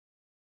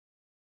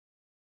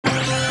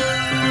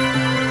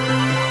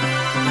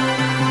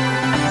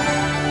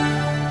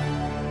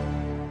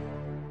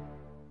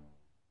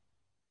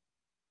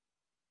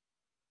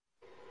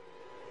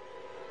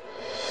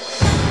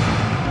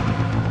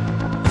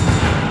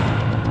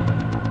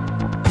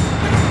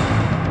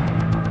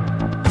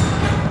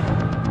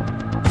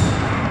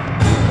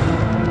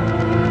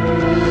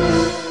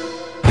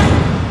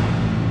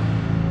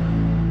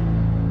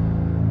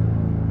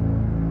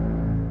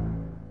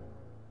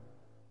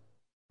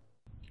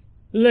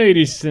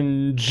Ladies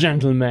and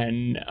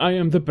gentlemen, I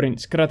am the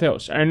Prince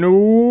Krataios, and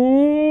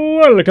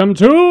welcome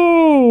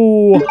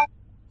to...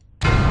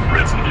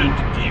 Resident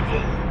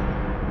Evil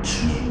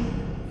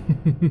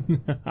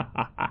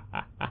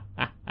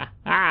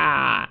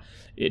 2.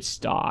 It's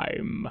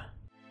time.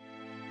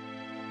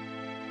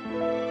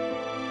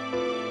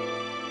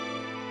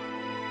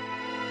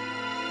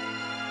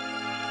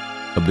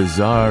 A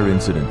bizarre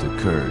incident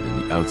occurred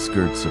in the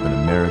outskirts of an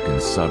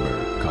American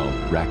suburb called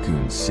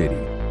Racoon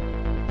City.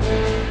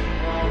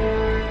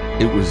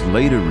 It was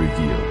later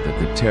revealed that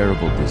the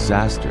terrible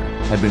disaster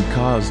had been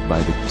caused by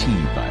the T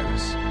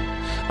virus,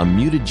 a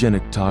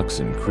mutagenic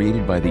toxin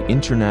created by the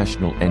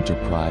international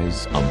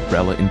enterprise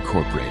Umbrella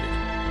Incorporated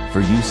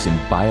for use in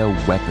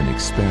bioweapon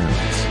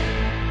experiments.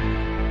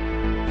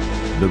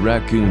 The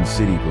Racoon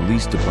City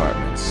Police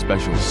Department's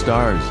Special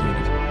Stars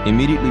Unit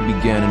immediately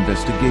began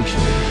investigation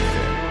of the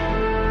affair.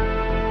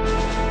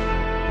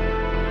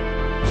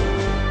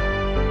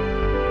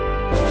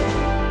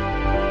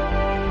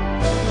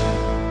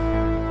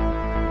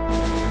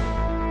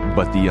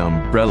 But the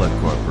Umbrella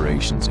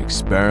Corporation's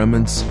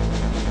experiments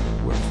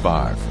were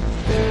far from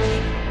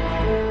finished.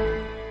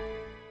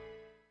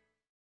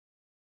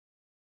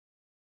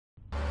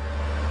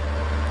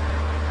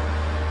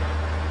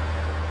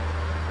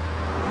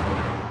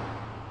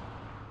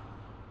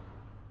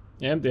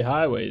 Empty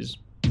highways.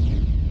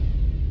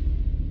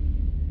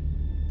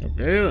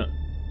 Okay,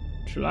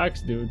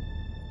 chillax, dude.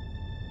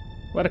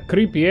 What a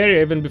creepy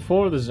area even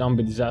before the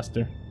zombie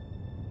disaster.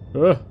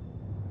 Ugh.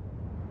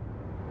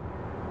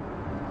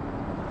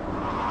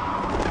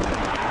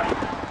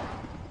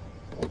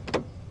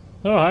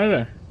 Oh, hi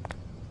there.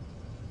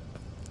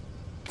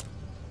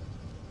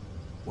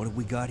 What have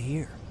we got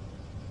here?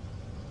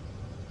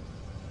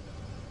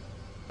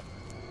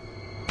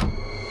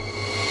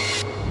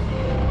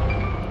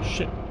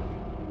 Shit.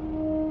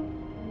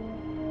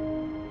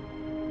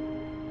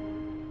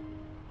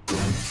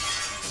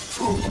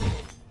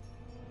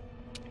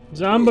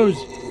 Zombos.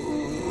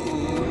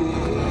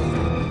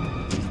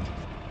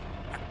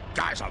 That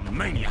guy's a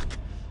maniac.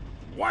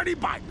 Why'd he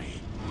bite me?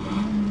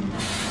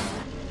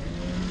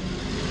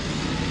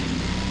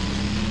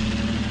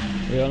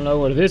 We all know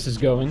where this is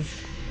going.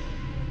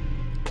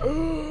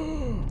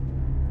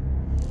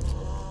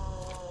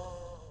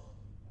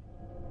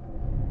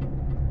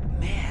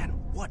 Man,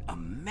 what a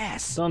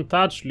mess. Don't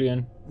touch,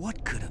 Leon.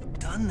 What could have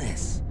done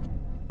this?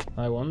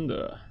 I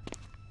wonder.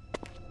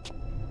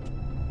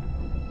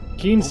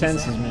 Keen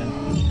senses, man.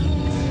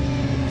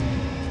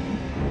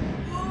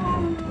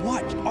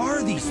 What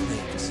are these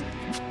things?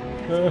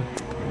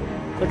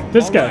 Look at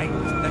this guy.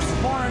 Right, that's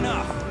far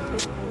enough.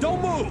 Don't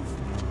move.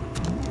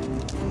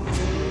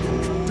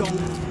 Don't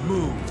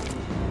move.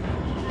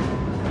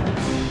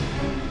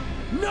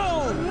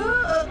 No!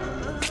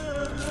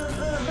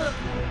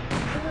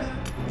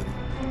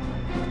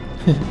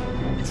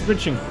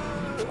 Switching.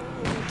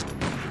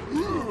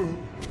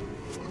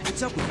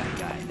 What's up with that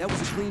guy? That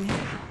was a clean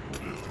hit.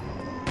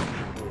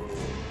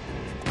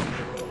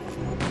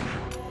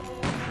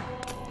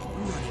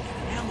 We're running out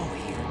of ammo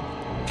here.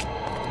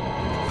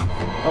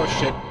 Oh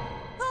shit.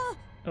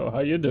 Oh, how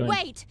you doing?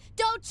 Wait!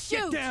 Don't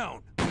shoot! Get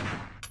down!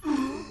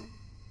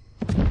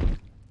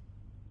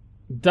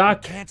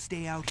 Duck Can't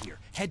stay out here.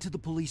 Head to the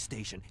police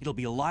station. It'll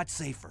be a lot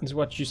safer. is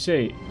what you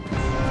say.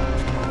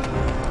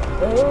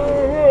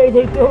 Oh, where are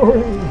they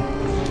going?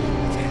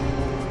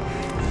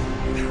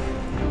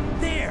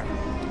 There!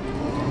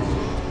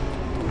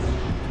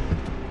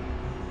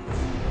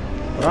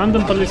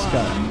 Random police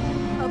car.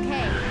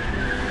 Okay.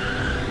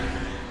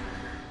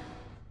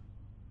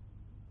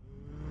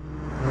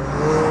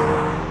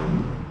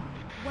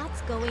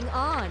 What's going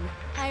on?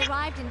 I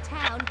arrived in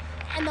town,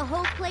 and the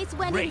whole place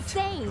went Great.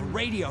 insane. The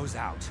radio's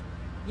out.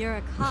 You're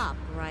a cop,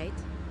 right?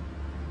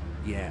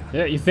 Yeah.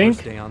 Yeah, you think?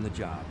 First day on the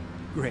job.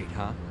 Great,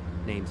 huh?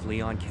 Name's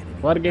Leon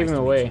Kennedy. What gave Nice him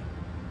to away? meet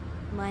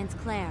Mine's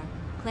Claire.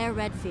 Claire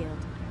Redfield.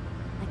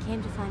 I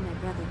came to find my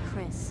brother,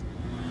 Chris.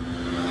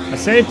 I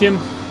saved him.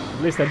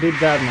 At least I did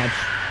that much.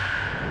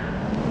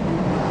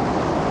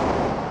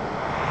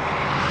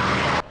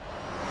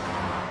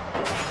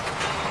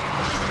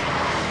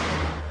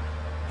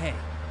 you. Hey,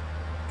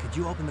 could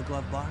you open the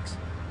glove box?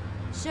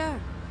 Sure.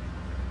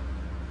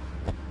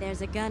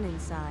 There's a gun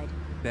inside.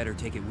 Better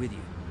take it with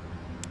you.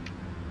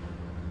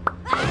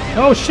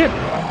 Oh shit!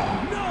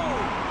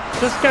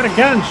 Just got a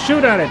gun.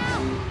 Shoot at it.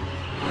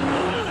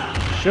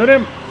 Shoot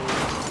him.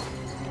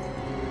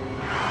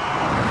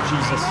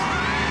 Jesus.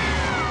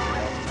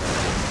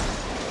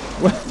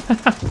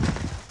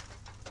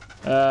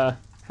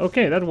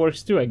 Okay, that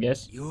works too, I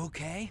guess. You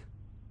okay?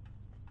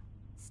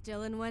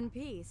 Still in one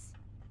piece.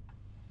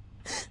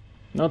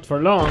 Not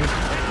for long.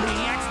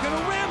 Maniac's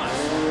gonna ram us!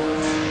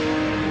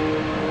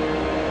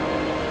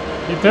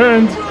 He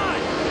turned.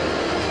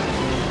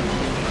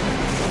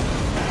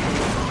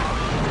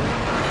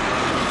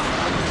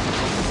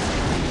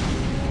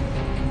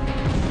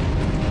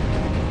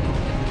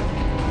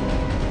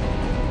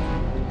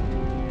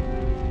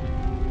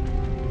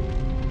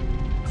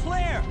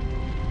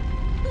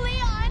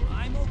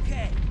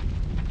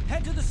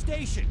 head to the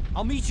station.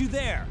 I'll meet you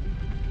there.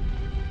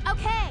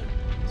 Okay.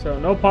 So,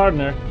 no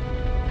partner.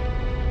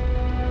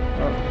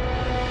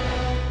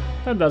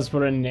 Oh. That does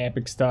for an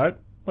epic start.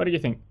 What do you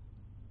think?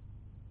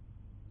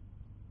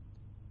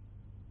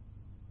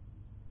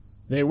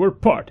 They were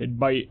parted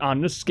by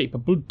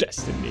unescapable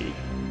destiny.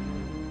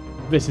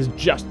 This is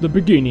just the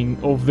beginning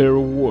of their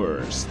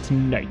worst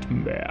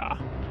nightmare.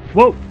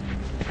 Whoa!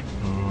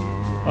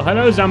 Oh,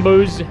 hello,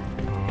 Zombos!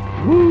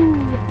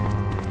 Woo!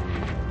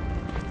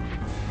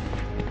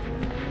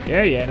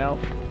 Yeah, no.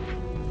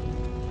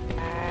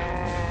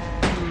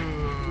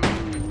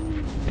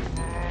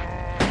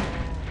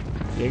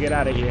 Yeah, get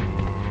out of here.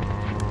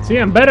 See,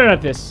 I'm better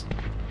at this.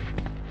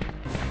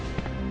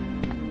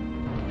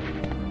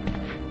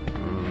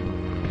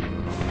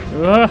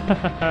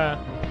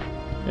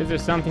 Is there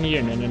something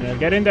here? No,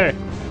 get in there.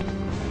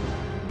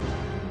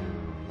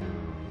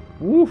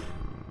 Woof.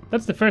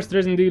 That's the first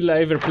Resident Evil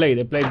I ever played.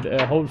 I played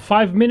a whole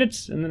 5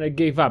 minutes and then I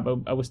gave up.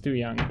 I was too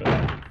young for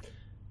that.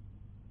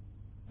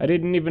 I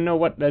didn't even know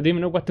what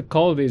to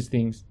call these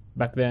things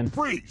back then.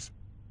 Freeze!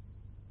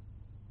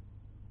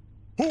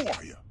 Who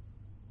are you?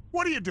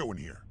 What are you doing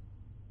here?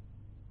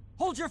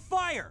 Hold your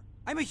fire!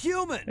 I'm a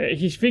human!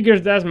 He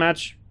figures as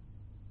much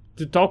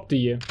to talk to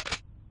you.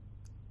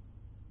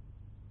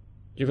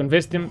 You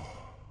convinced him?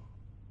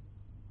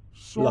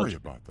 Sorry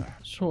about that.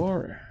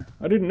 Sorry.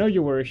 I didn't know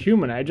you were a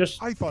human. I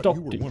thought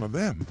you were one of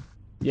them.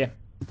 Yeah.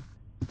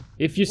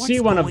 If you What's see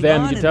one of going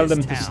them, on you in tell this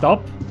them to town?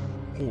 stop.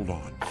 Hold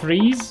on.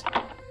 Freeze.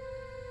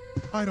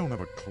 I don't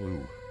have a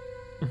clue.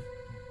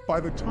 By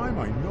the time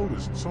I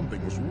noticed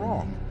something was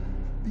wrong,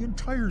 the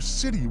entire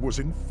city was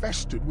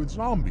infested with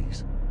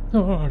zombies.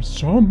 Oh,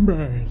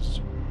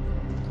 zombies.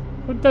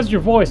 What does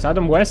your voice,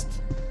 Adam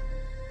West?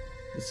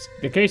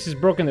 The case is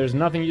broken, there's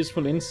nothing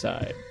useful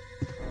inside.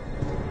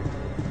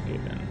 Okay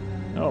then.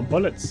 Oh,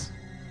 bullets.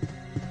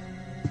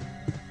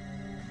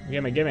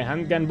 Give me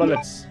handgun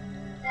bullets.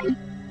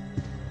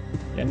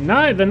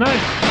 Yeah, the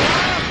knife!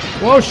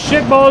 Whoa,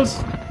 shit balls!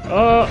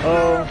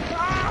 Uh-oh.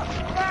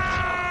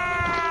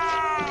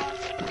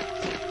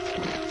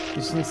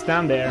 You shouldn't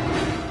stand there.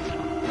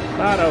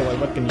 But oh well,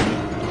 what can you do?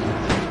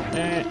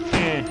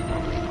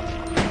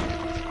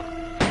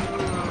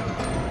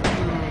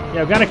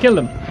 Yeah, gotta kill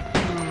them.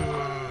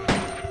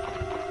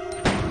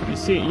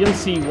 You'll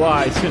see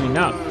why soon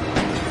enough.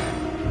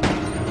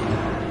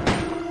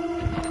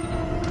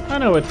 I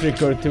know a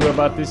trick or two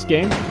about this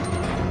game.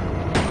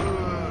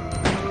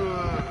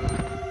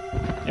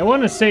 I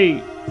want to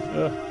say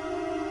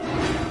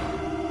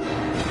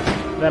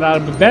that I'll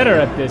be better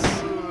at this,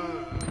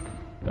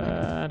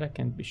 but I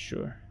can't be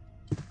sure.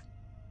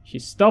 He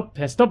has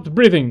stopped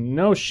breathing.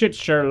 No shit,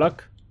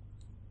 Sherlock.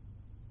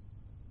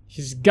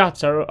 His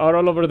guts are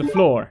all over the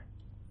floor.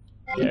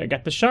 Yeah, I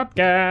got the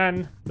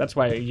shotgun. That's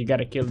why you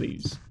gotta kill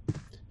these.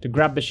 To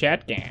grab the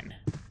shotgun.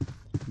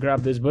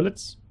 Grab these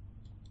bullets.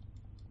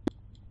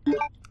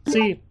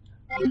 See,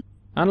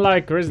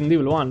 unlike Resident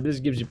Evil 1, this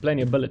gives you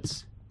plenty of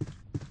bullets.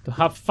 To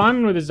have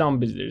fun with the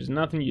zombies, there's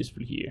nothing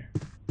useful here.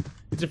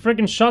 It's a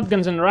freaking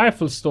shotguns and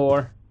rifle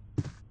store.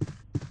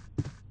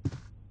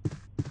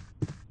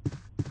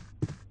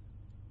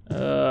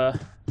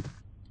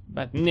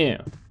 But no,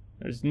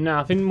 there's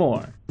nothing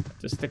more.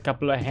 Just a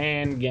couple of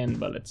handgun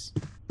bullets.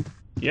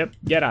 Yep,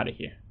 get out of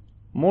here.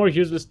 More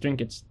useless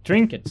trinkets.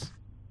 Trinkets?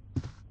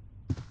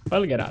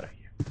 Well, get out of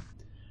here.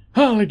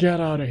 I'll get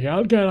out of here.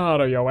 I'll get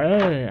out of your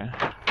way.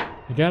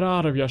 Get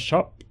out of your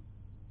shop.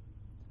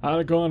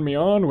 I'll go on my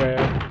own way.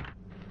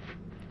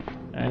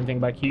 Anything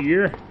back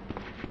here?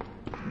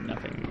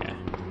 Nothing.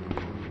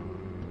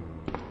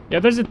 Yeah,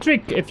 there's a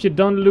trick if you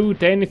don't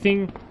loot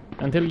anything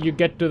until you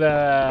get to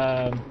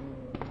the...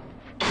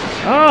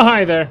 Oh,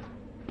 hi there.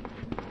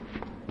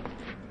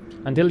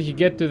 Until you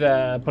get to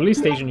the police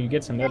station, you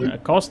get some a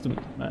costume,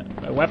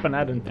 a weapon.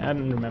 I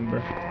don't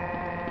remember.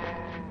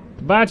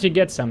 But you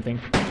get something.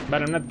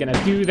 But I'm not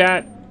gonna do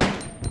that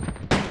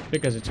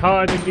because it's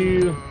hard to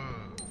do.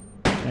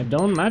 I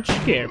don't much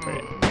care for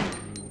it.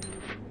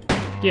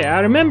 Yeah,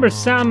 I remember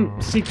some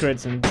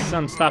secrets and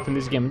some stuff in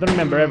this game. I don't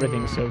remember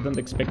everything, so don't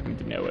expect me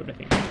to know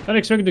everything. Don't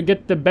expect to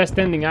get the best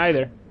ending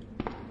either.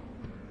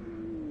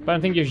 But I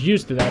think you're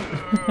used to that.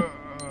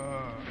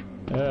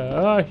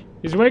 Oh,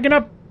 he's waking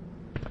up.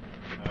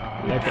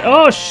 Like,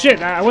 oh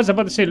shit! I was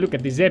about to say, look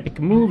at these epic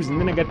moves, and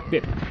then I got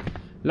bit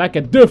like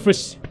a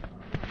doofus.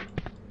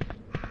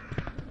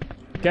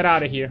 Get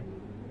out of here.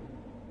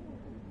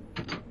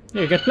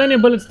 Yeah, you got plenty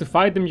of bullets to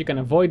fight them. You can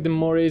avoid them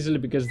more easily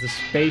because the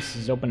space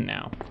is open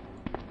now.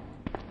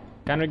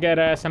 Can we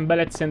get some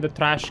bullets in the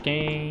trash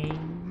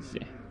cans?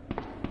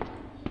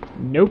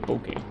 Nope.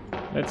 Okay,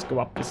 let's go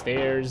up the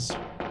stairs.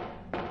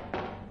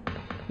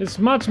 It's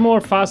much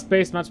more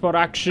fast-paced, much more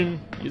action.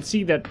 You'll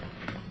see that.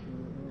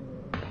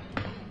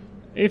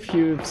 If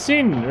you've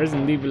seen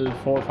Resident Evil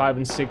 4, 5,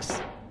 and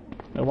 6,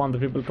 the one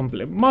that people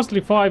complain, mostly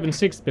 5 and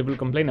 6 people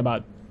complain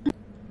about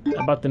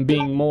them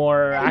being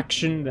more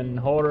action than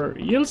horror,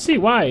 you'll see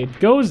why it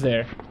goes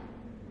there.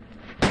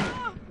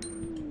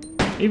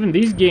 Even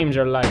these games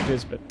are like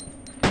this, but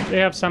they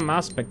have some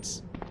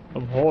aspects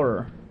of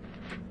horror.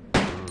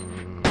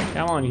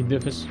 Come on, you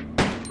doofus.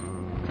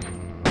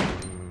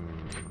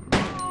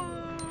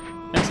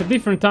 It's a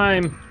different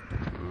time.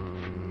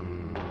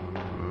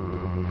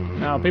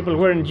 Now, people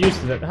weren't used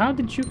to that. How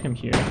did you come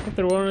here? I thought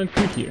there weren't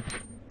two here.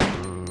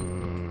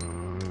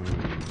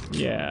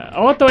 Yeah,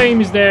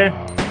 auto-aim is there.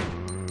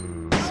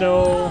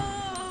 So...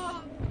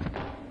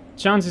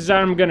 chances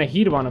are I'm gonna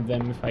hit one of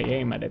them if I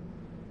aim at it.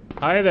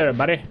 Hi there,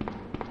 buddy.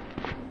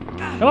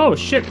 Oh,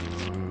 shit!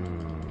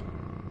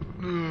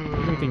 I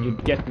didn't think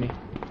you'd get me.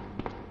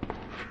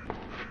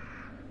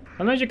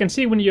 Unless you can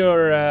see when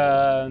you're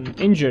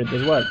injured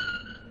as well.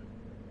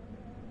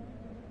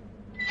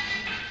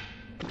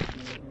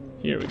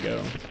 Here we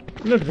go.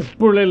 Look at the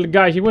poor little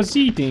guy, he was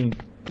eating.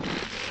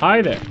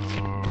 Hi there.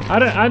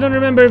 I don't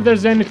remember if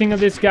there's anything of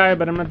this guy,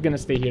 but I'm not gonna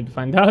stay here to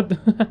find out.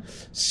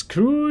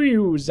 Screw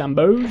you,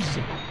 Zambos.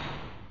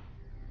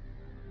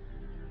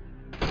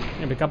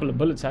 Maybe a couple of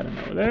bullets, I don't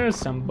know. There's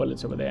some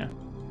bullets over there.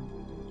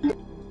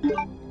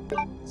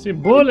 See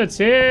bullets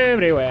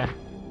everywhere.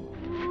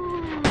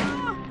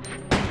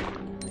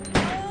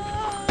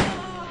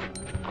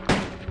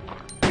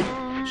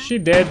 She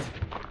dead.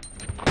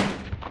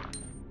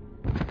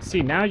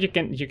 See, now you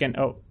can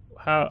oh,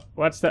 how,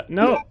 what's that?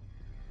 No.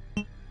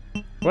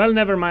 Well,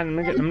 never mind.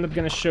 I'm not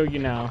gonna show you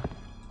now.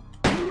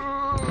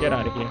 Get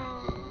out of here.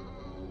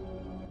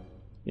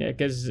 Yeah,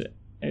 because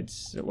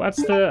it's, what's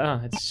the,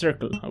 it's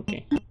circle.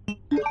 Okay.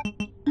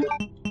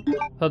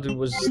 Thought it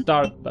was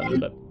start button,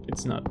 but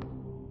it's not.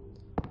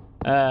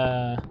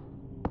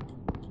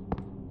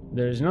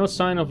 There's no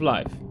sign of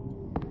life.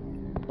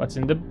 What's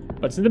in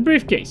the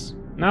briefcase?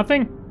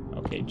 Nothing?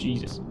 Okay,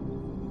 Jesus.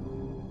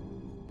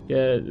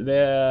 Yeah,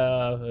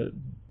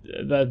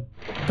 the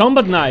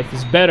combat knife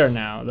is better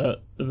now.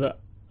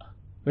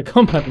 The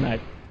combat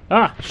knife.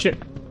 Ah, shit.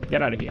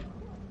 Get out of here.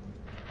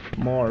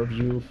 More of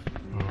you.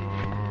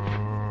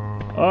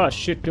 Oh,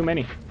 shit, too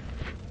many.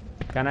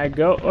 Can I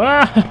go?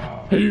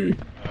 Ah!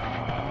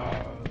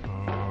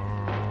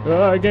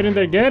 Oh, get in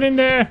there, get in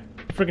there!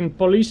 Freaking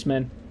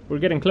policeman. We're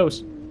getting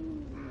close.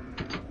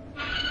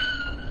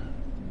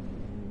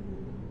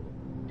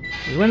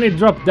 When they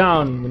drop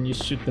down, when you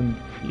shoot them,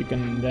 you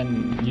can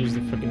then use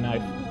the freaking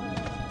knife.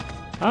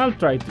 I'll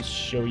try to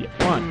show you.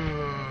 1,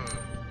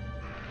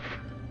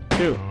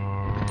 2.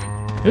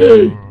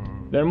 Hey!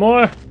 There are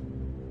more?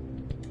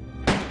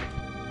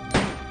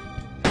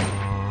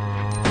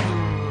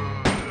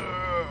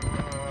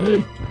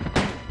 Hey!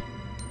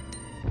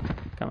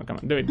 Come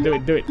on, do it.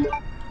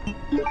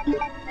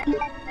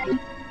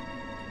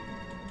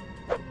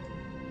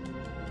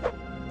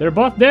 They're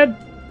both dead?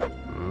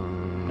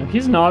 No,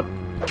 he's not.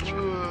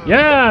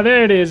 Yeah,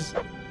 there it is.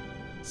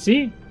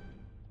 See?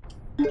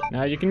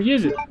 Now you can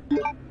use it.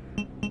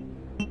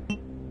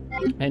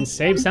 And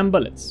save some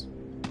bullets.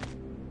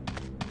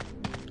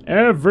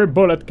 Every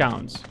bullet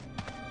counts.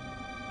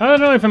 I don't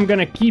know if I'm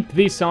gonna keep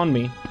this on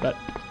me, but...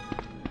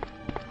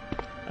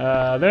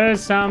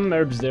 there's some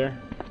herbs there.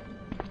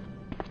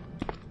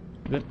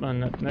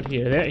 Not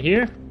here. There,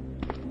 here?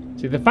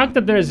 See, the fact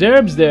that there's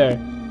herbs there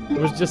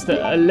was just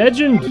a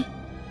legend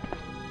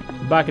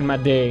back in my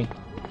day.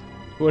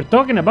 We were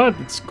talking about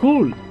it's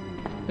cool.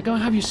 Like, oh,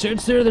 have you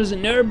searched there? There's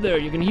an herb there.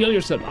 You can heal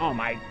yourself. Oh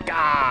my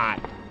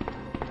god.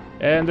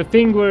 And the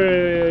thing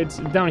where it's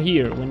down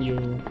here, when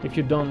if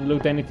you don't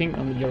loot anything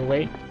on your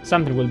way,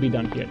 something will be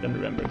done here. Don't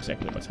remember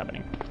exactly what's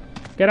happening.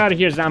 Get out of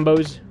here,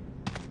 Zambos.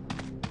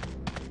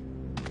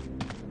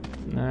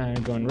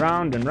 Going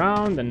round and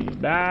round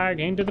and back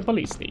into the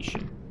police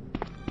station.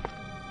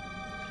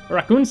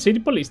 Racoon City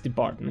Police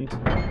Department.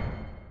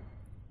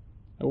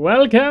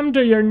 Welcome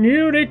to your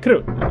new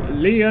recruit,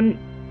 Leon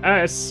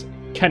S.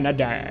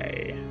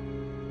 Kennedy.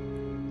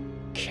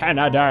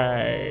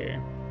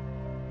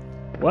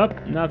 Well,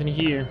 nothing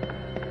here.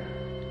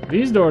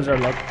 These doors are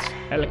locked,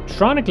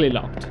 electronically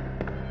locked.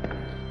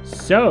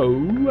 So,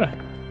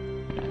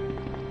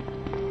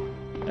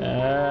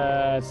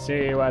 let's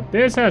see what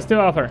this has to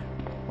offer.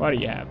 What do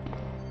you have?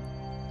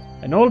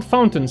 An old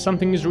fountain,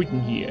 something is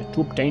written here.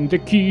 To obtain the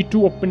key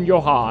to open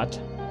your heart,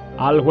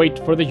 I'll wait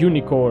for the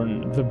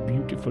unicorn, the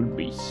beautiful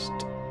beast.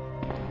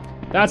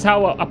 That's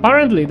how,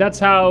 apparently, that's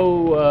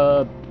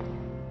how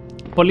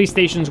police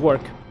stations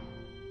work.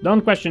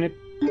 Don't question it.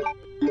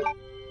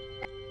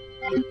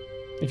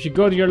 If you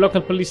go to your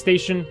local police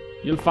station,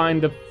 you'll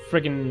find the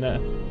friggin'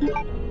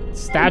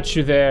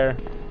 statue there.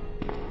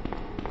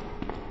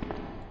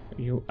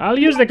 I'll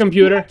use the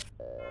computer.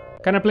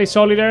 Can I play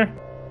solitaire?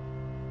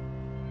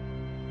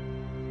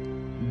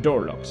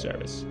 Door lock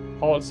service.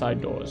 All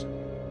side doors.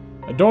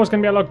 The doors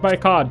can be unlocked by a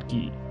card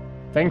key.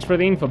 Thanks for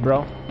the info,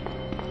 bro.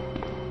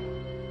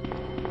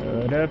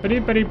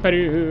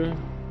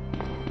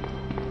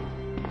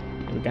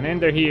 We can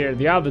enter here.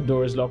 The other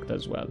door is locked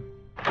as well.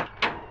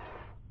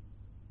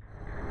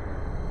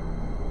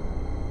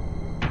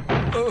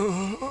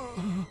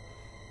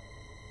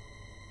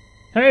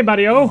 Hey,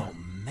 buddy-o. Oh,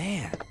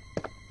 man.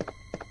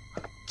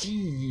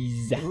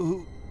 Jeez.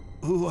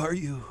 Who are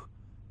you?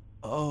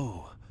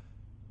 Oh,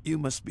 you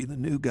must be the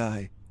new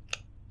guy.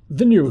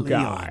 The new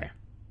Leon. guy.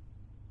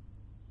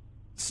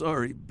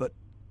 Sorry, but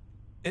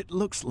It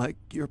looks like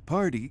your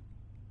party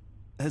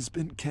has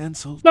been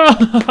cancelled.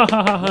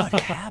 What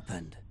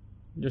happened?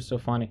 You're so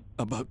funny.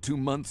 About 2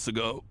 months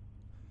ago,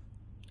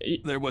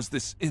 there was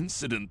this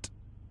incident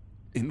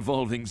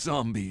involving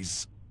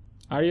zombies.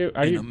 Are you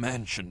in a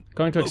mansion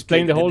going to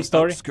explain the whole located in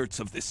story? the outskirts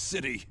of this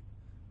city.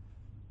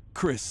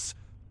 Chris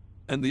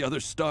and the other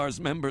STARS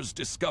members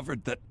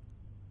discovered that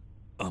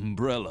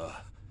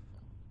Umbrella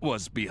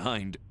was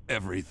behind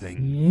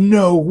everything.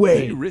 No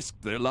way! They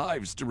risked their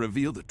lives to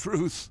reveal the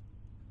truth,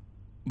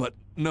 but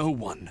no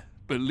one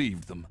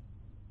believed them.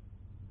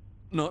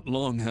 Not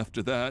long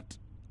after that,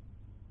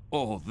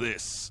 all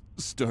this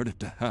started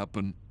to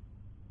happen.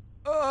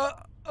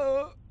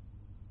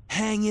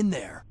 Hang in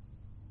there.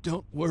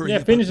 Don't worry Yeah,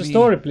 about finish the me.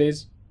 story,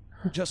 please.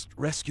 Just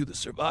rescue the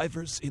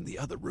survivors in the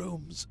other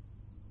rooms.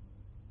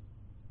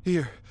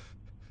 Here,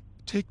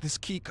 take this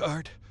key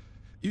card.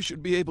 You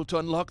should be able to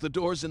unlock the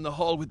doors in the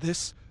hall with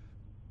this.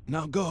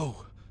 Now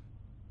go.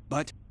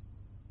 But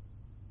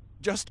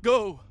just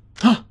go.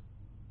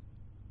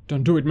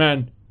 Don't do it,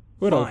 man.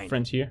 We're all Fine.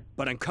 friends here.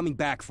 But I'm coming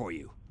back for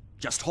you.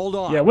 Just hold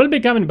on. Yeah, we'll be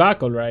coming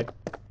back, alright.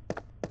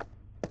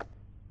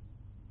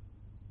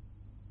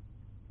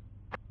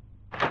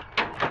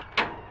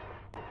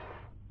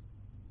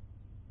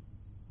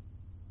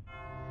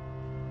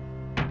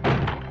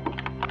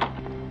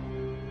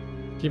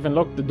 Even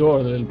locked the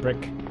door, the little prick.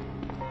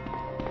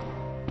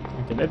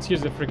 Okay, let's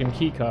use the freaking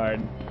key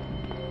card.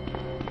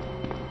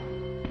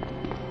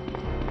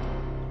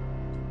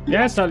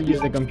 Yes, I'll use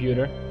the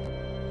computer.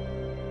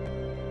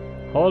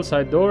 All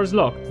side doors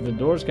locked. The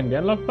doors can be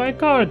unlocked by a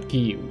card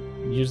key.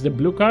 Use the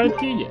blue card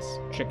key? Yes.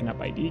 Checking up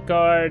ID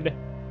card.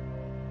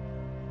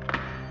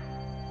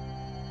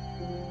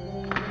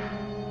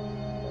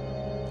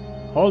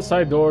 All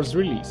side doors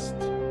released.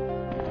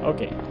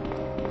 Okay.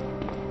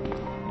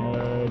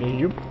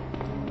 Yup.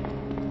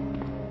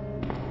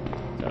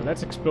 So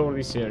let's explore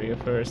this area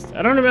first.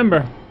 I don't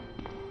remember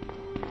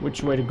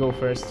which way to go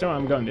first, so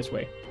I'm going this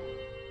way.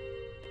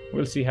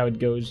 We'll see how it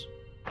goes.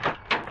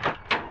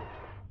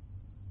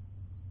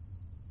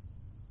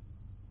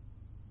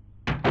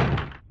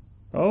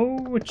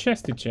 Oh, a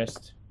chesty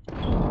chest.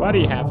 What do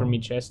you have for me,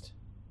 chest?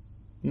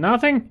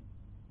 Nothing?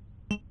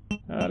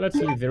 Let's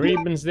leave the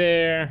ribbons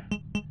there.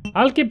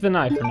 I'll keep the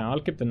knife for now. I'll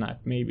keep the knife.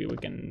 Maybe we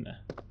can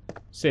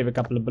save a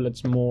couple of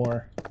bullets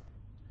more.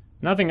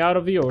 Nothing out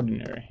of the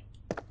ordinary.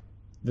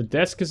 The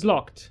desk is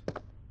locked.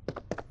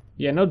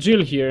 Yeah, no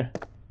Jill here.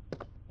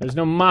 There's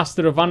no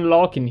master of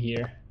unlocking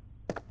here.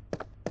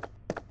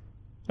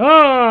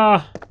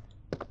 Ah!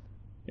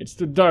 It's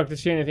too dark to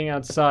see anything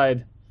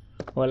outside.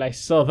 Well, I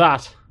saw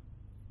that.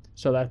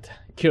 So that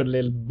cute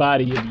little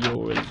body of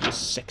yours, you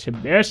sexy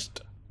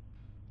beast.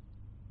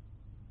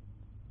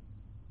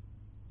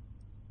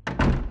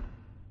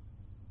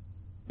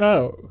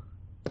 Oh.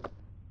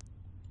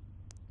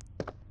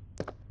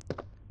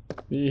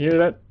 Do you hear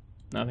that?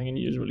 Nothing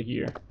unusual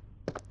here.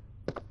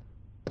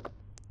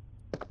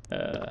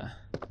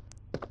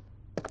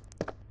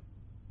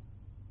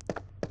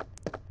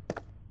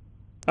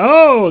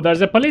 Oh,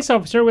 there's a police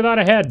officer without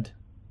a head.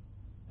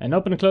 An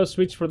open and close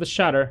switch for the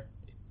shutter.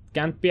 It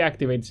can't be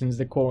activated since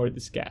the cord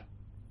is capped.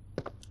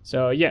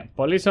 So yeah,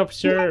 police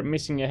officer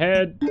missing a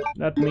head.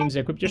 That means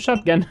equip your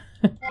shotgun.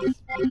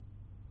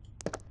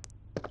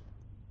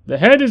 The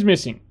head is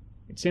missing.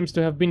 It seems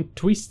to have been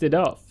twisted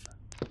off.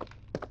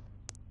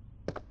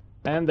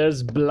 And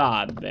there's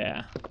blood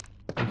there.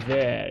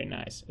 Very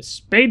nice. A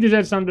spade is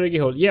at under a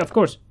hole. Yeah, of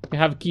course. You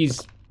have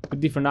keys with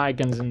different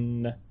icons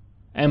and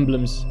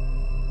emblems.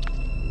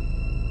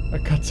 A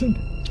cutscene.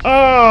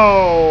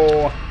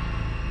 Oh!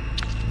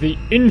 The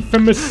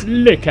infamous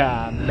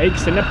liquor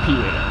makes an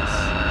appearance.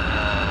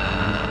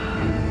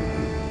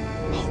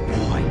 Oh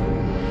boy.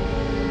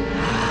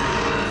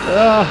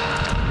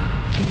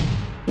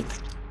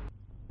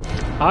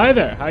 Hi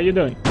there. How you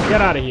doing?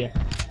 Get out of here.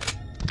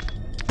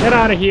 Get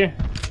out of here.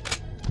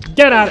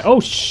 Get out. Oh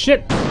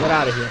shit. Get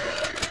out of here.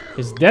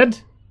 He's dead?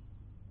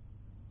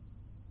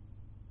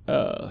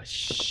 Oh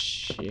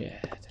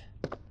shit.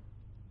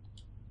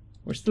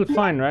 We're still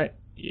fine, right?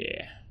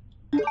 Yeah.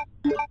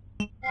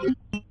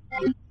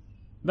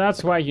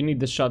 That's why you need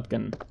the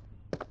shotgun.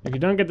 If you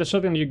don't get the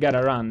shotgun, you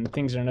gotta run.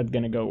 Things are not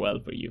gonna go well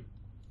for you.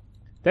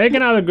 Take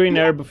another green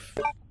herb. Of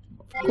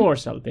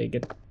course I'll take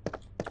it.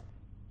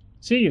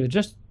 See, you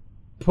just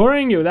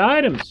pouring you with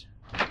items.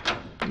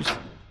 Just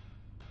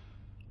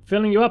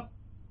filling you up.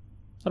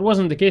 That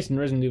wasn't the case in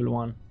Resident Evil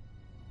 1.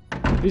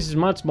 This is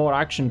much more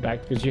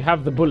action-packed because you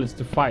have the bullets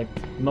to fight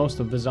most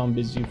of the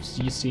zombies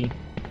you see.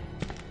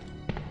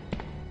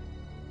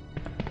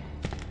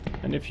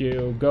 And if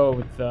you go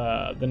with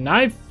the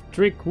knife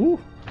trick, woo.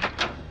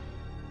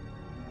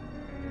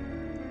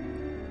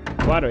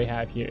 What do we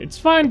have here? It's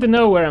fine to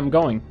know where I'm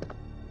going.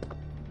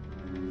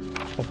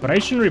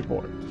 Operation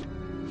report.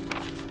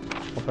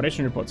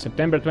 Operation report,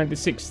 September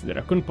 26th. The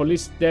Racoon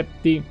police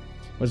deputy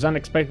was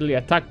unexpectedly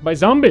attacked by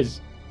zombies.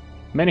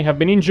 Many have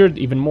been injured,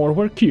 even more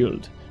were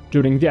killed.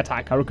 During the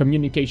attack, our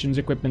communications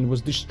equipment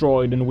was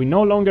destroyed and we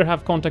no longer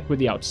have contact with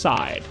the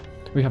outside.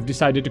 We have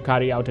decided to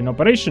carry out an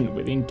operation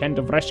with the intent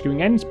of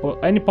rescuing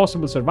any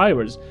possible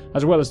survivors,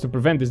 as well as to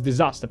prevent this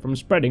disaster from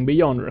spreading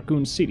beyond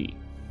Racoon City.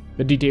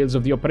 The details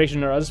of the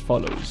operation are as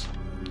follows.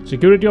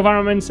 Security of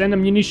armaments and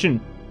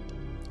ammunition.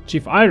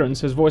 Chief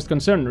Irons has voiced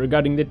concern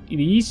regarding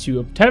the issue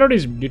of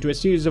terrorism due to a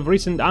series of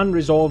recent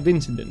unresolved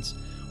incidents.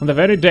 On the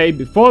very day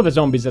before the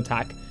zombies'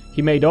 attack,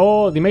 he made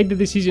the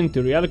decision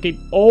to reallocate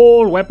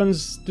all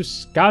weapons to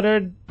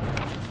scattered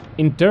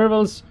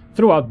intervals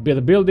throughout the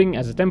building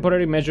as a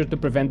temporary measure to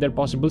prevent their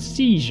possible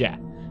seizure.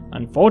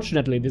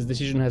 Unfortunately, this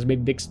decision has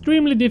made it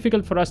extremely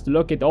difficult for us to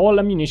locate all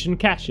ammunition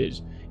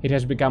caches. It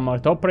has become our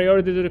top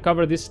priority to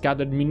recover these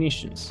scattered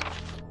munitions,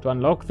 to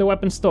unlock the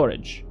weapon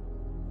storage.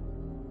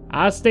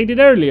 As stated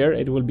earlier,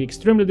 it will be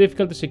extremely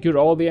difficult to secure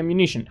all the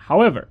ammunition.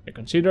 However, a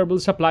considerable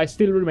supply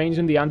still remains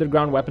in the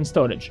underground weapon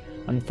storage.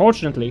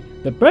 Unfortunately,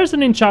 the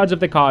person in charge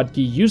of the card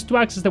key used to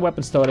access the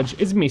weapon storage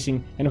is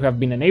missing, and we have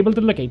been unable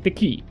to locate the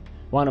key.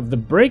 One of the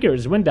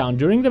breakers went down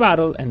during the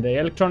battle, and the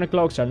electronic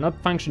locks are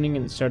not functioning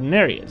in certain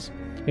areas.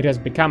 It has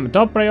become a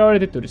top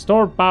priority to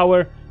restore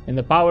power in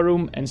the power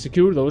room and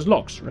secure those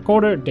locks.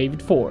 Recorder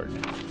David Ford.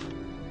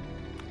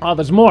 Oh,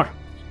 there's more.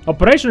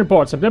 Operation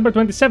report, September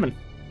 27th.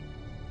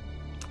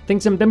 I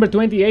think September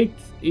 28th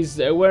is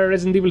where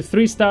Resident Evil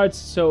 3 starts,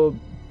 so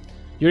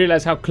you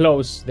realize how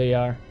close they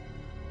are.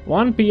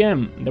 1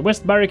 p.m. The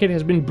west barricade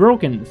has been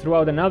broken.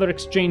 Throughout another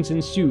exchange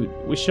ensued.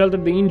 We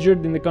sheltered the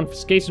injured in the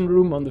confiscation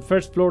room on the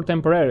first floor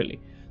temporarily.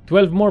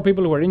 12 more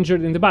people were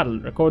injured in the battle.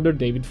 Recorder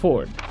David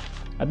Ford.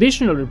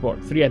 Additional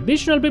report. 3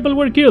 additional people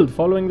were killed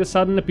following the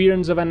sudden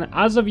appearance of an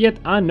as-of-yet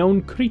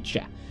unknown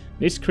creature.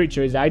 This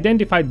creature is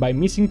identified by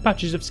missing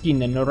patches of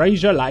skin and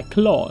razor-like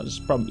claws,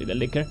 probably the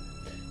liquor.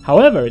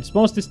 However, its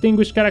most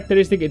distinguished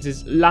characteristic is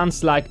its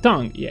lance-like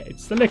tongue. Yeah,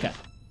 it's the liquor.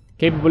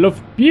 Capable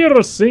of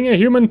piercing a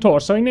human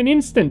torso in an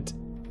instant.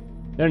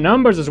 Their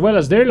numbers as well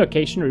as their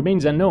location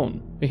remains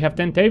unknown. We have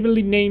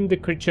tentatively named the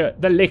creature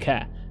the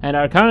Licker, and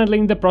are currently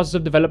in the process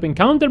of developing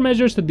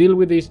countermeasures to deal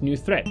with this new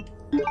threat.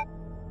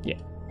 Yeah.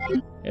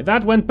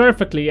 That went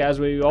perfectly, as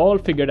we all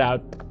figured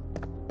out,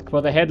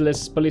 for the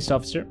headless police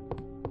officer.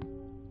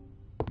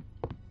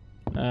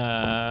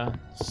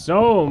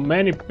 So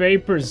many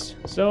papers,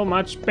 so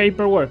much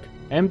paperwork.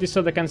 Empty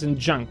soda cans and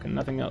junk and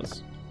nothing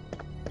else.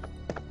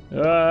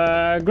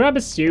 Grab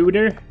a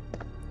soda,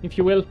 if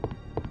you will.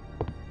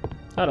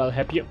 That'll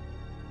help you.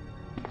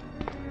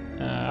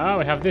 Oh,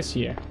 we have this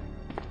here.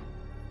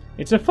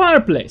 It's a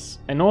fireplace.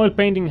 An oil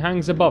painting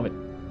hangs above it.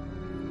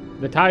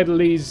 The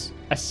title is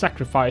A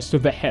Sacrifice to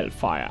the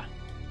Hellfire.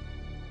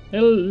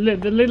 The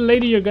little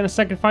lady, you're gonna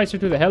sacrifice her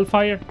to the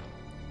Hellfire?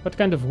 What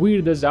kind of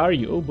weirdos are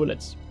you? Oh,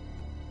 bullets.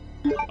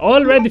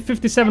 Already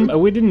 57.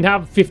 We didn't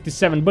have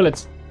 57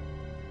 bullets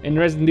in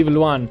Resident Evil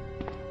 1.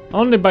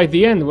 Only by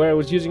the end, where I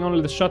was using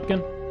only the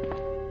shotgun.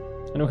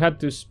 And we had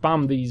to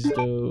spam these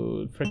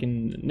to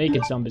freaking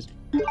naked zombies.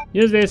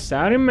 Use this.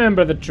 I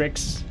remember the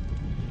tricks.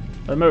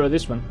 I remember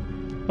this one.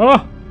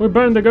 Oh, we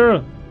burned the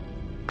girl.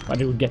 What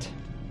did we get?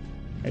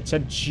 It's a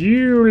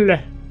jewel.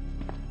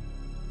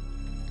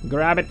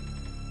 Grab it.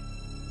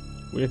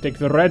 Will you take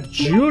the red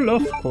jewel?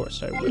 Of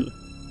course I will.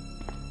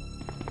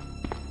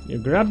 You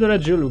grab the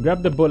red jewel, we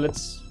grab the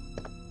bullets.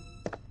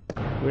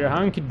 We're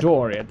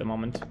hunky-dory at the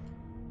moment.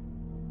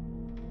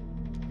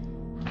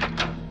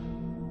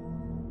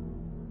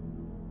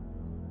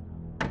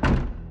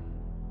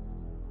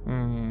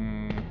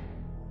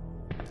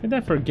 Did I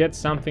forget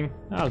something?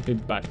 I'll be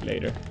back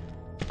later.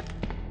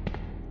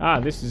 Ah,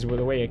 this is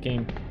the way I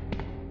came.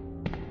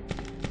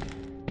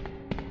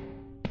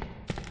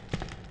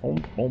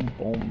 Boom, boom,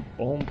 boom,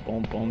 boom,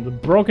 boom, boom. The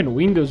broken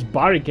windows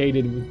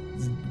barricaded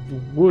with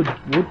wood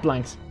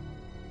planks.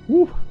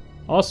 Woo!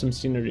 Awesome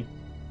scenery.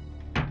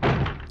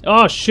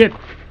 Oh shit!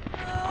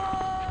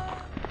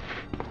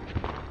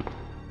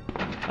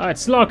 Ah,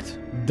 it's locked.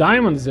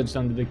 Diamonds are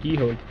under the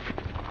keyhole.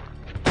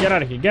 Get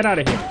out of here! Get out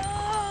of here!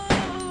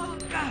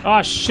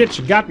 Oh shit!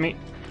 She got me.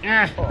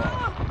 Ah.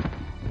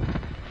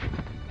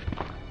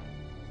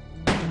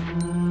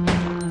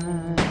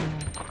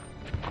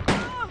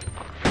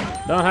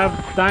 Don't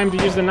have time to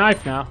use the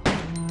knife now.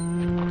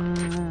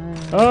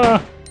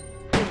 Oh!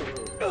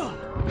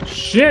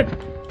 Shit!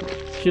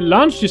 She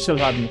launched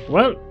herself at me.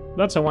 Well,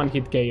 that's a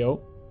one-hit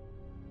KO.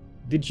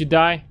 Did you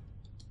die?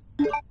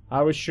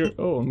 I was sure.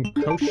 Oh, I'm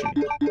kosher.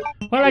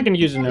 Well, I can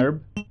use an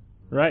herb,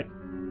 right?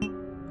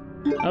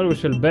 I always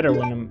feel better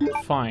when I'm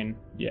fine.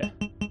 Yeah.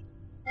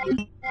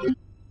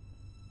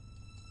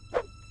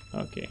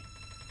 Okay.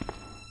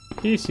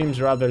 He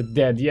seems rather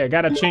dead. Yeah,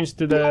 gotta change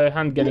to the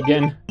handgun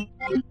again.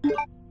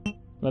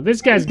 Well,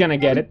 this guy's gonna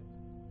get it.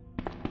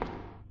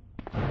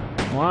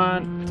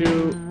 1,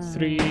 2,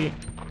 3,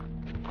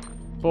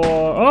 4.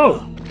 Oh!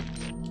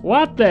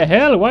 What the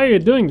hell? Why are you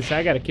doing this?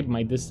 I gotta keep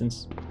my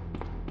distance.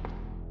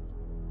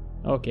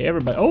 Okay,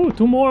 everybody. Oh,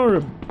 2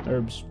 more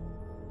herbs.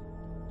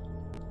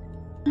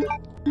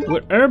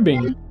 We're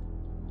herbing.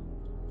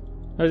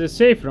 There's a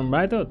safe room,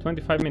 right? Oh,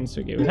 25 minutes.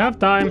 Okay, we have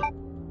time.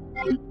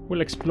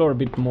 We'll explore a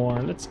bit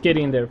more. Let's get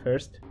in there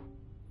first.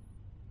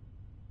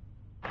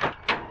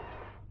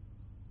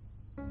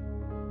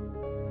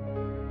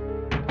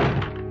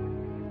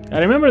 I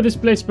remember this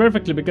place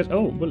perfectly because...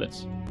 Oh,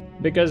 bullets.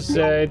 Because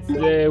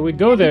we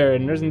go there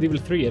in Resident Evil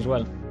 3 as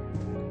well.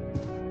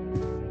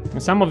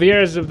 And some of the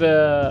areas of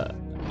the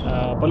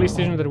police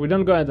station that we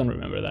don't go, I don't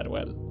remember that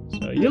well.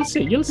 So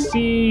you'll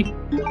see.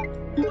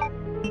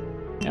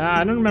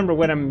 I don't remember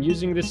when I'm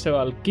using this, so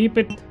I'll keep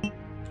it.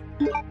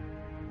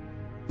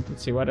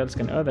 Let's see what else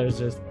can... Oh,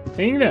 there's a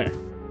thing there.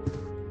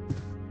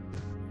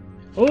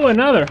 Oh,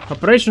 another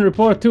operation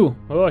report too.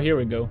 Oh, here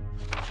we go.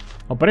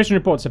 Operation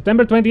report,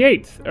 September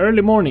 28th,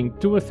 early morning,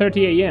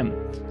 2:30 AM.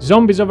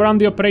 Zombies overran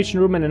the operation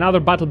room and another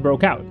battle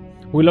broke out.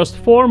 We lost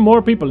 4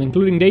 more people,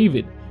 including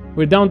David.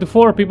 We're down to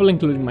 4 people,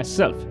 including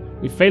myself.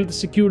 We failed to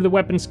secure the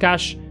weapons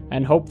cache,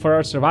 and hope for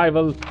our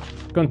survival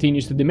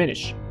continues to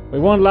diminish. We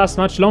won't last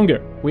much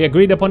longer. We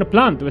agreed upon a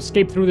plan to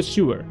escape through the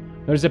sewer.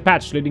 There's a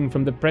patch leading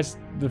from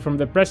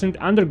the present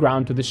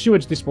underground to the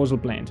sewage disposal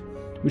plant.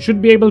 We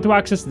should be able to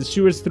access the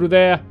sewers through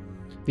there.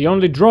 The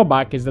only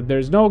drawback is that there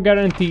is no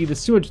guarantee the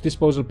sewage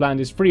disposal plant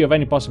is free of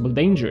any possible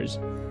dangers.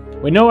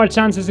 We know our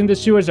chances in the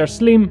sewers are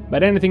slim,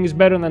 but anything is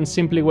better than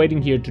simply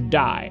waiting here to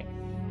die.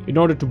 In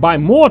order to buy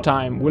more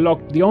time, we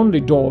locked the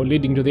only door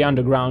leading to the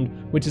underground,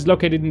 which is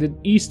located in the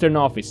eastern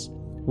office.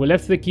 We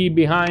left the key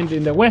behind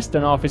in the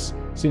western office,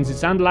 since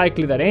it's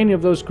unlikely that any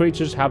of those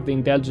creatures have the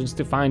intelligence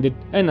to find it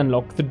and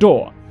unlock the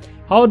door.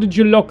 How did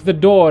you lock the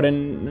door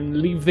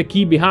and leave the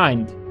key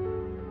behind?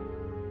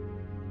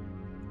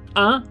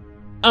 How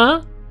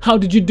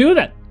did you do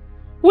that?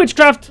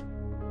 Witchcraft!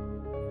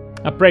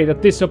 I pray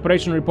that this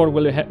operation report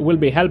will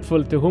be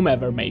helpful to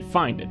whomever may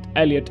find it.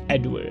 Elliot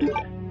Edward.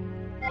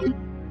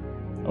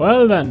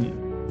 Well then.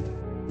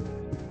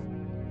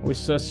 We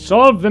shall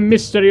solve the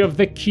mystery of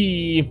the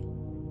key.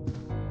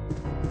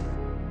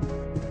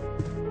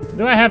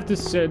 Do I have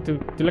to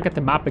look at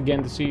the map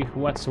again to see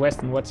what's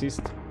west and what's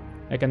east?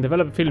 I can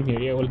develop a film here.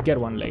 Yeah, we'll get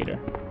one later.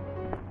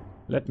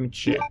 Let me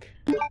check.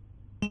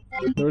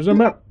 There's a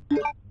map.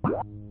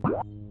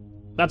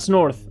 That's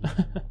north.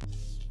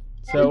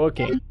 So,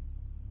 okay.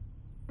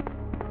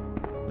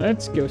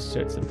 Let's go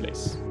search the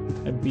place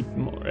a bit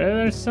more.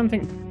 There's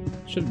something...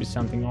 Should be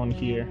something on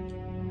here.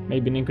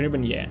 Maybe an ink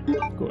ribbon? Yeah,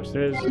 of course.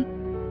 There's...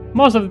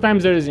 Most of the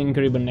times there is ink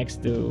ribbon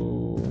next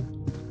to...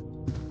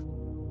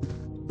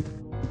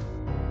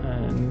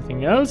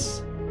 Anything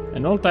else?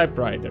 An old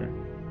typewriter.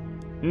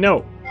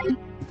 No.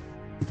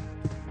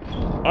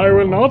 I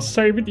will not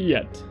save it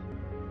yet.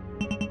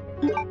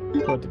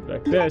 Put it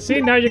back there.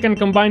 See, now you can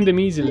combine them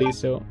easily,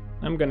 so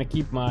I'm gonna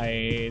keep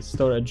my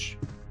storage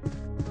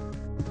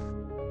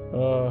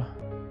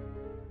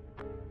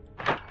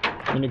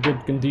in a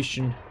good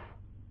condition.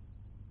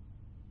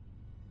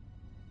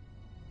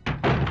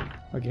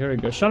 Okay, here we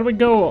go. Shall we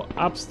go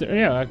upstairs?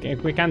 Yeah, okay,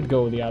 we can't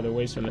go the other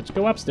way, so let's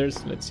go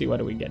upstairs. Let's see what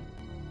do we get.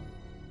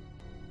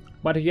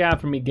 What do you have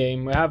for me,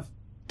 game? We have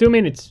 2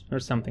 minutes or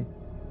something.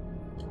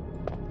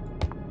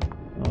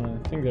 Oh, I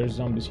think there's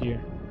zombies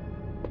here.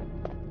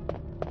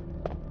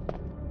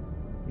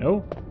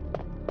 No?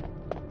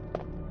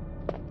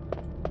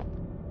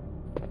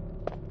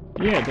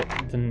 Yeah,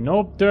 the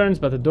knob turns,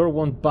 but the door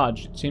won't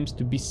budge. It seems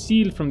to be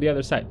sealed from the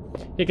other side.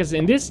 Because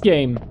in this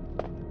game...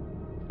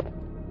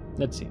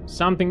 Let's see.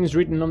 Something is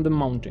written on the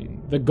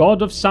mountain. The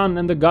god of sun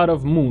and the god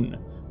of moon.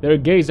 Their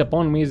gaze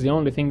upon me is the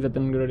only thing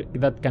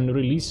that can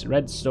release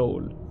Red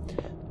Soul.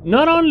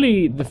 Not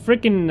only the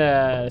freaking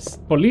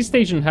police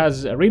station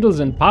has riddles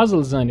and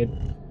puzzles on it,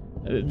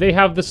 they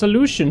have the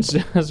solutions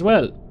as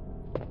well.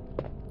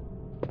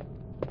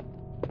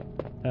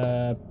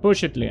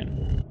 Push it,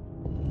 Leon.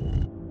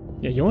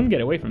 Yeah, you won't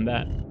get away from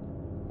that.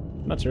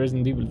 That's a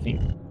Resident Evil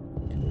thing.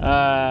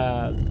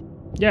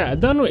 Yeah, I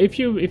don't know if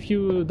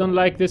you don't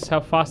like this, how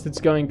fast it's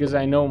going, because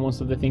I know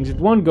most of the things. It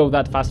won't go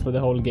that fast for the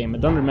whole game. I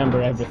don't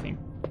remember everything.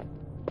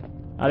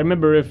 I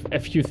remember a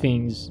few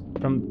things,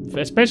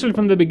 especially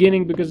from the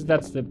beginning, because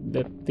that's the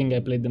thing I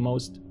played the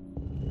most.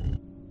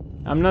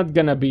 I'm not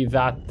gonna be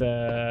that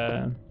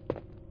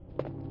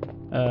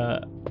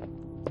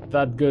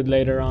that good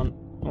later on.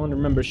 I won't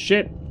remember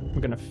shit.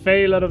 I'm gonna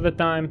fail out of the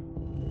time.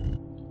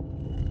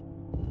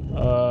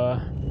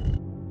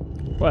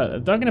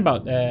 Well, talking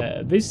about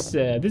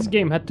this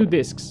game had 2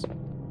 discs.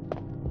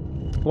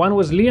 One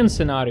was Leon's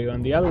scenario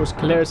and the other was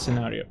Claire's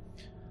scenario.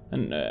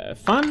 And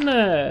fun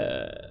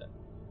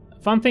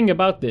thing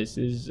about this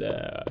is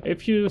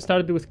if you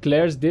started with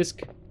Claire's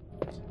disc,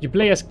 you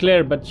play as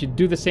Claire, but you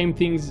do the same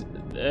things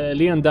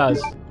Leon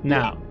does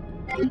now.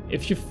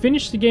 If you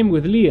finish the game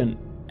with Leon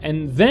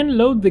and then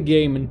load the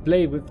game and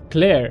play with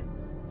Claire,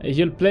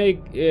 you'll play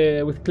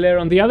with Claire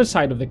on the other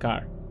side of the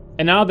car.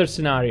 Another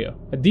scenario,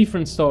 a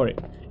different story.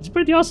 It's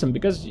pretty awesome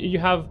because you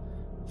have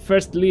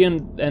first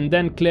Leon and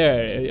then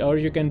Claire, or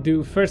you can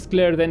do first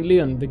Claire then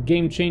Leon. The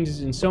game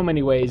changes in so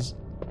many ways.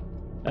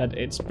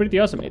 It's pretty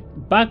awesome.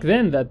 Back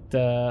then, that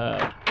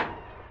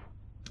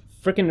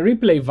freaking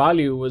replay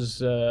value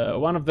was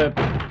one of the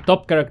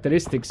top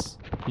characteristics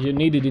you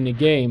needed in a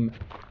game.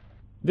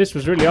 This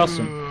was really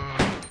awesome.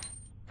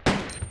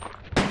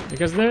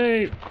 Because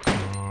you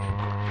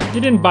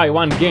didn't buy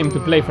one game to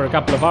play for a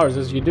couple of hours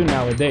as you do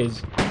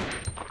nowadays.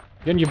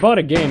 When you bought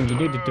a game, you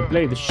needed to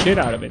play the shit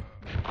out of it.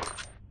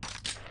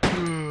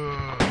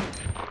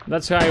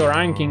 That's how your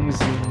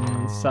rankings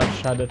and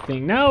such had a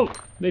thing. Now,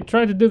 they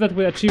try to do that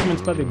with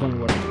achievements, but they don't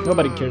work.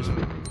 Nobody cares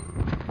for it.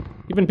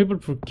 Even people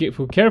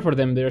who care for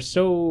them, they're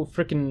so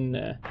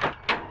freaking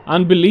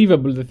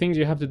unbelievable, the things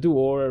you have to do,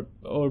 or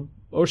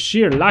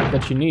sheer luck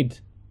that you need.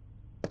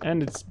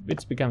 And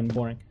it's becoming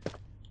boring.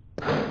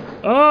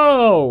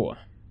 Oh!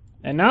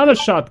 Another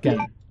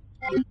shotgun.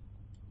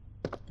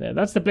 Yeah,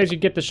 that's the place you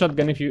get the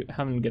shotgun if you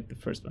haven't get the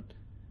first one.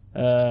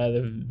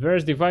 The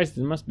various devices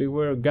must be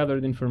where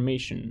gathered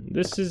information.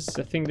 This is,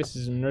 I think this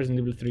is in Resident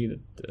Evil 3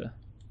 that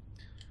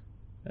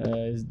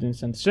is doing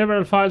some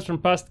several files from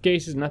past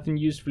cases. Nothing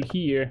useful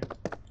here.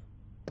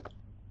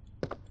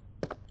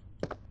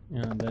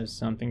 Yeah, there's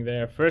something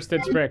there. First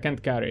aid spray, I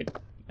can't carry it,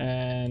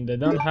 and I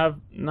don't have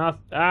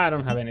I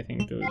don't have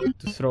anything to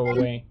throw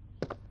away.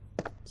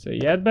 So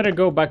yeah, I'd better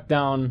go back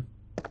down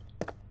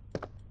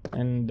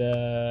and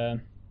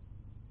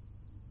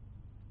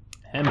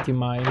empty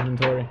my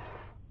inventory.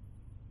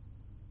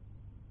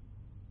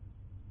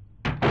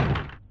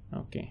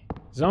 Okay,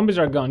 zombies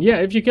are gone. Yeah,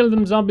 if you kill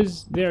them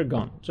zombies, they're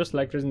gone, just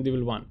like Resident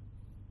Evil 1.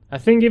 I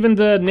think even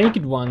the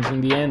naked ones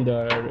in the end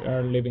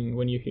are living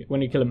when you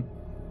kill them.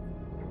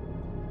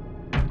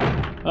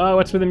 Oh,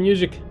 what's with the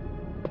music?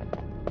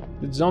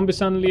 Did zombies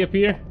suddenly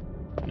appear?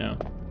 No.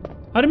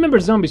 I remember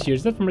zombies here.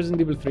 Is that from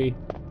Resident Evil 3?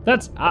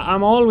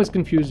 I'm always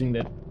confusing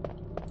that.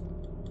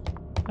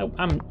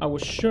 I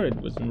was sure it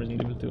was in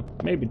Resident Evil 2.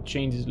 Maybe it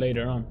changes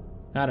later on.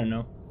 I don't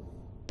know.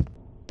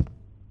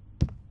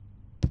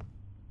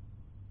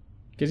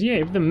 Because yeah,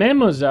 if the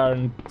memos are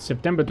on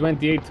September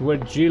 28th, where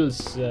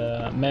Jill's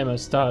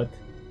memos start,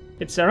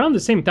 it's around the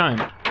same time.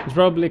 It's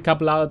probably a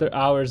couple other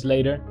hours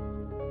later.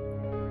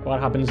 What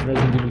happens in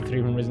Resident Evil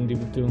 3 from Resident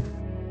Evil 2?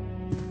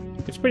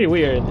 It's pretty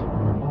weird.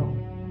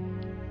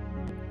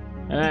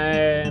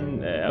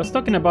 And I was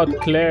talking about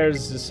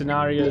Claire's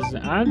scenarios.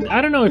 I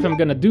don't know if I'm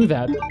gonna do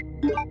that.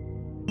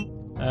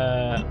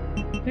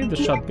 Leave the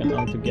shotgun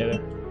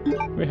altogether.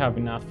 We have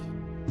enough.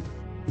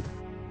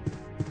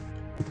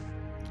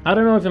 I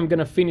don't know if I'm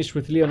gonna finish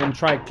with Leon and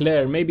try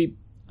Claire. Maybe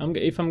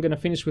if I'm gonna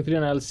finish with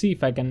Leon, I'll see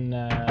if I can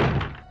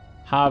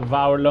have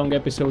hour-long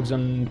episodes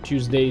on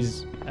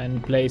Tuesdays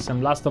and play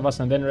some Last of Us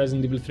and then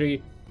Resident Evil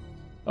 3.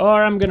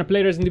 Or I'm gonna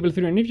play Resident Evil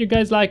 3, and if you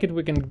guys like it,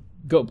 we can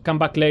come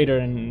back later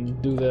and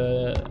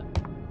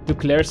do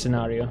Claire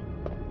scenario.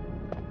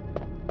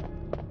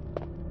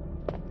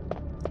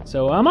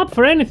 So I'm up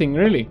for anything,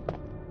 really.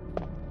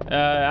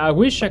 I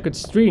wish I could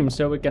stream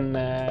so we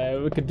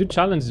could do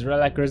challenges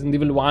like Resident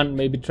Evil 1,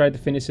 maybe try to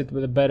finish it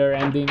with a better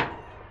ending.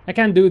 I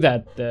can't do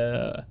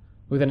that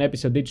with an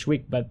episode each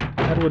week, but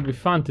that would be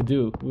fun to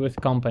do with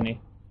company.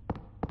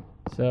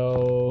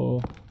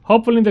 So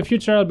hopefully in the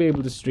future I'll be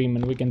able to stream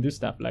and we can do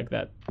stuff like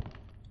that.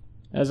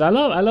 As I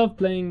love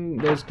playing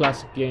those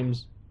classic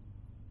games.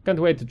 Can't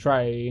wait to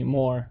try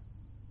more.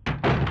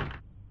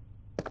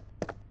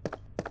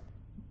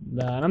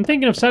 And I'm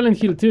thinking of Silent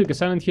Hill 2, because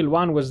Silent Hill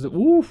 1 was the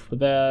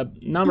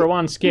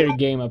 #1 scary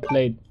game I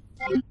played.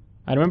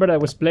 I remember I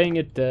was playing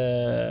it.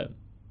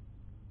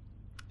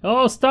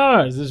 Oh,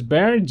 stars! There's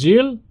Barry,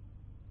 Jill,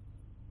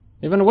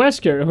 even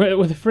Wesker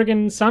with the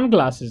friggin'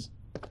 sunglasses.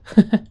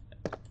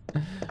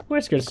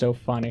 Wesker's so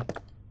funny.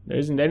 There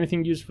isn't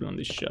anything useful on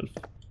this shelf.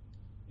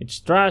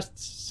 It's trashed.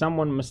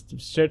 Someone must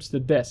have searched the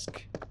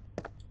desk.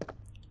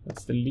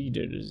 That's the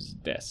leader's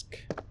desk.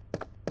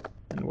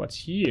 And what's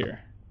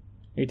here?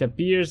 It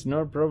appears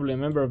not probably a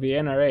member of the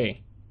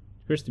NRA.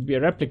 Appears to be a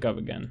replica of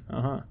a gun.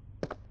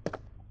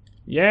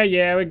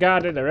 Yeah, we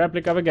got it. A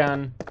replica of a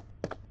gun.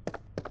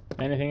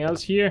 Anything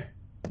else here?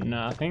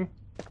 Nothing.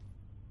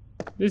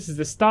 This is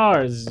the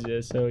stars,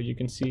 so you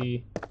can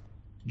see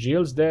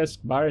Jill's desk,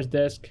 Barry's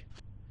desk.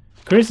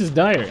 Chris's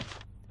diary.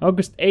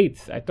 August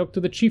 8th. I talked to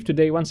the chief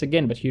today once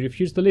again, but he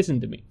refused to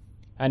listen to me.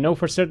 I know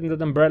for certain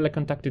that Umbrella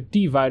conducted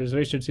T-virus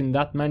research in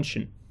that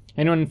mansion.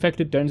 Anyone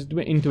infected turns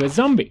into a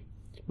zombie.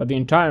 But the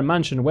entire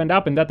mansion went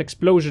up in that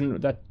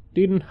explosion that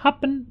didn't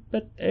happen,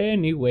 but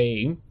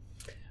anyway.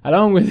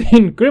 Along with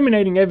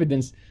incriminating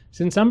evidence,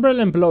 since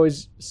Umbrella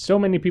employs so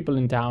many people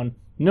in town,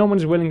 no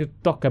one's willing to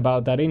talk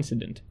about that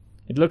incident.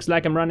 It looks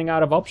like I'm running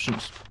out of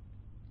options.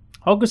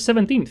 August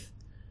 17th.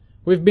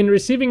 We've been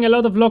receiving a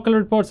lot of local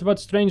reports about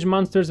strange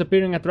monsters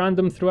appearing at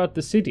random throughout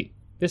the city.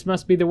 This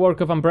must be the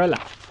work of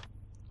Umbrella.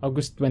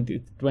 August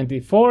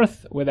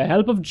 24th, with the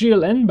help of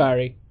Jill and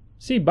Barry.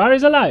 See,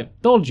 Barry's alive,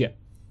 told ya.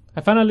 I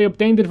finally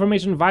obtained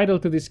information vital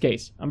to this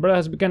case. Umbrella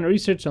has begun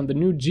research on the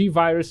new G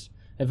virus,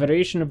 a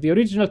variation of the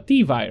original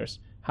T virus.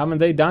 Haven't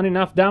they done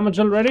enough damage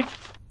already?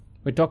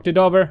 We talked it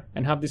over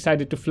and have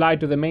decided to fly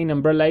to the main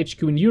Umbrella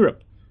HQ in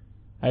Europe.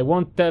 I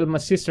won't tell my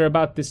sister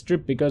about this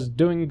trip because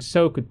doing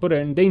so could put her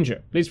in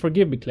danger. Please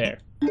forgive me, Claire.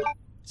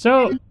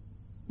 So,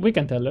 we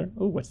can tell her.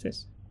 Oh, what's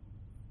this?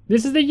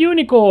 This is the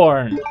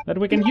unicorn that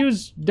we can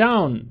use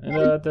down.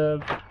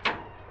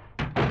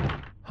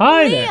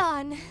 Hi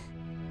Leon. there.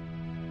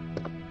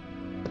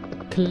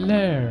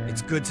 Claire.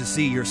 It's good to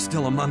see you're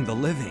still among the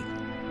living.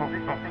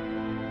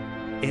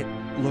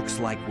 Looks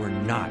like we're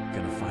not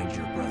gonna find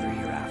your brother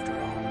here after all.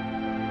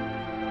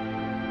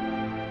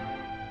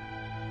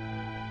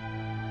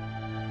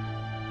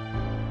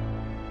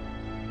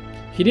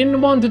 He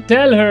didn't want to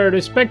tell her.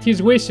 Respect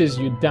his wishes,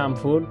 you damn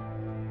fool.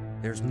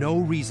 There's no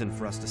reason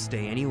for us to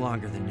stay any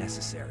longer than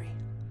necessary.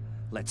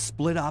 Let's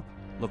split up,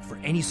 look for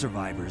any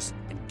survivors,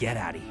 and get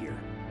out of here.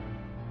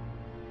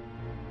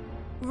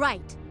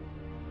 Right.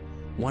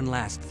 One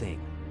last thing.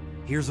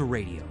 Here's a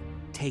radio.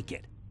 Take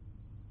it.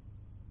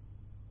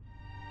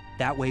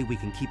 That way we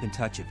can keep in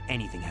touch if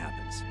anything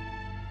happens.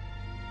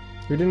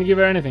 We didn't give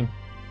her anything.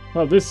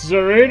 Well, this is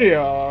a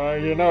radio,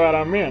 you know what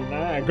I mean.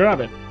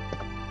 Grab it.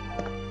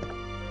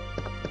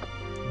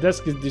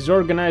 Desk is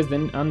disorganized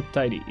and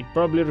untidy. It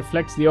probably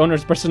reflects the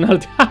owner's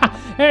personality.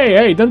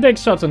 Hey, don't take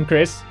shots on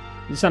Chris,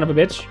 you son of a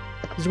bitch.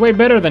 He's way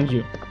better than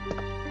you.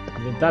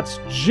 That's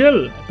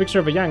Jill, a picture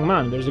of a young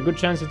man. There's a good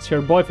chance it's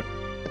her boyfriend.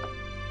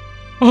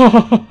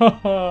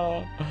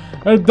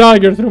 A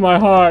dagger through my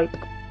heart.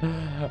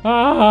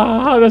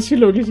 How does he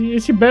look?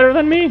 Is he better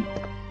than me?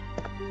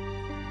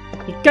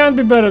 He can't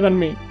be better than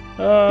me.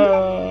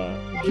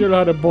 Jill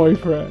had a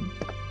boyfriend.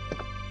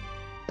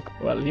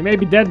 Well, he may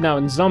be dead now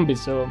and zombie,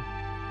 so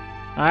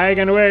I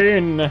can weigh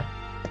in.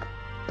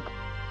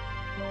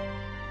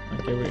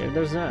 Okay, wait,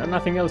 there's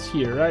nothing else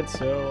here, right?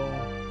 So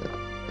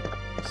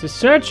she's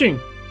searching.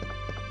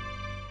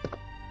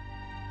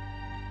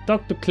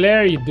 Talk to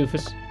Claire, you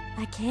doofus.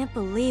 I can't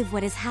believe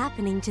what is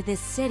happening to this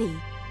city.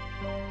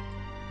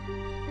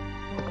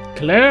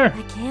 Claire?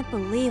 I can't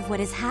believe what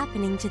is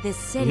happening to this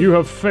city. You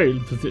have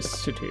failed this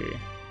city.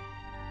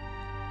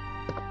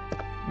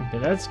 Okay,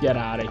 let's get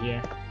out of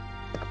here.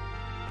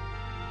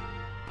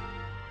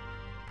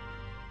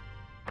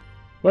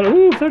 Well,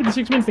 ooh,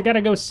 36 minutes, they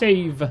gotta go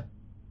save.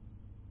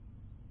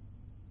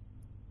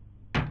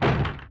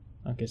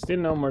 Okay, still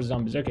no more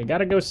zombies. Okay,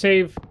 gotta go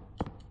save.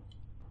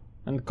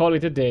 And call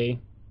it a day.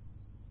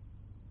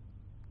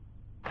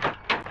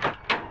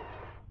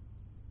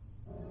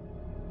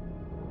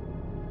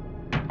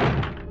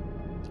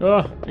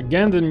 Oh,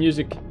 again the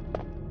music.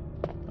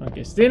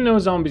 Okay, still no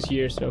zombies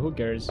here, so who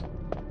cares?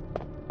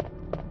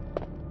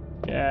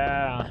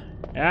 Yeah.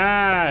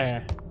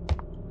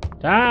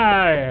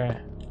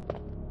 Die.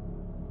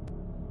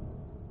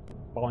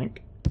 Boink.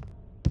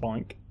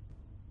 Boink.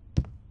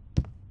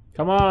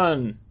 Come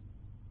on.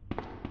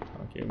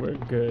 Okay, we're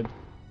good.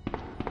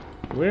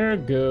 We're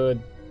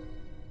good.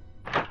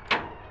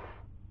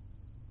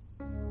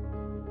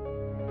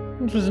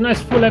 It was a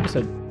nice full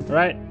episode,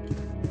 right?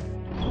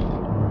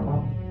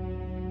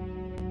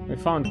 We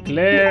found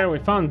Claire, we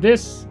found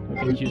this. We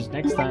can use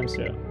next time,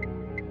 so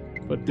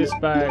put this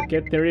back,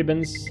 get the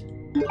ribbons,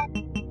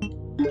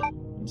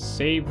 and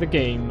save the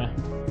game.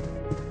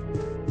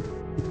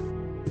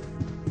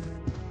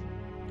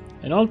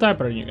 An old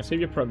typewriter, you can save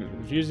your progress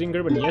using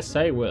ribbon. Yes,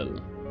 I will.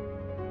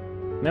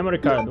 Memory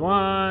card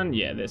 1,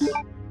 yeah, this.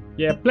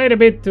 Yeah, played a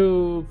bit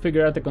to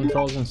figure out the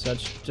controls and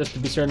such, just to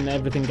be certain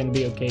everything can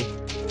be okay.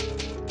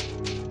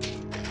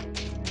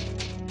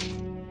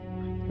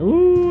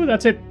 Ooh,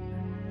 that's it.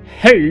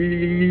 Hey,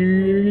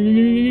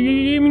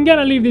 I'm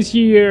gonna leave this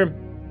here.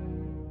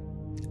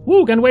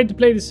 Woo, can't wait to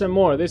play this some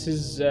more. This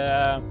is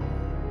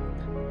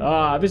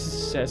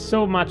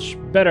so much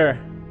better.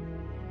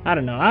 I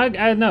don't know.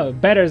 I know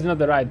better is not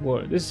the right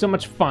word. This is so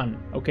much fun.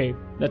 Okay,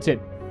 that's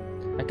it.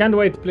 I can't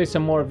wait to play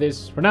some more of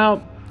this. For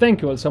now,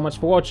 thank you all so much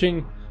for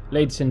watching,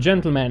 ladies and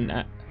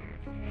gentlemen.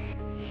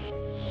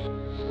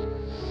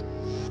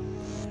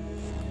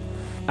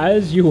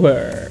 As you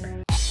were.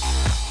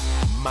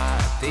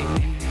 My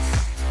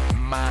days,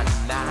 my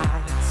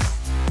nights,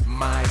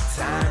 my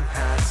time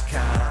has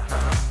come.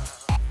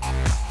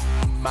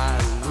 My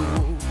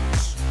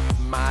rules,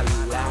 my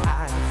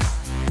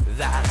life,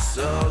 that's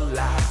all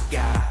I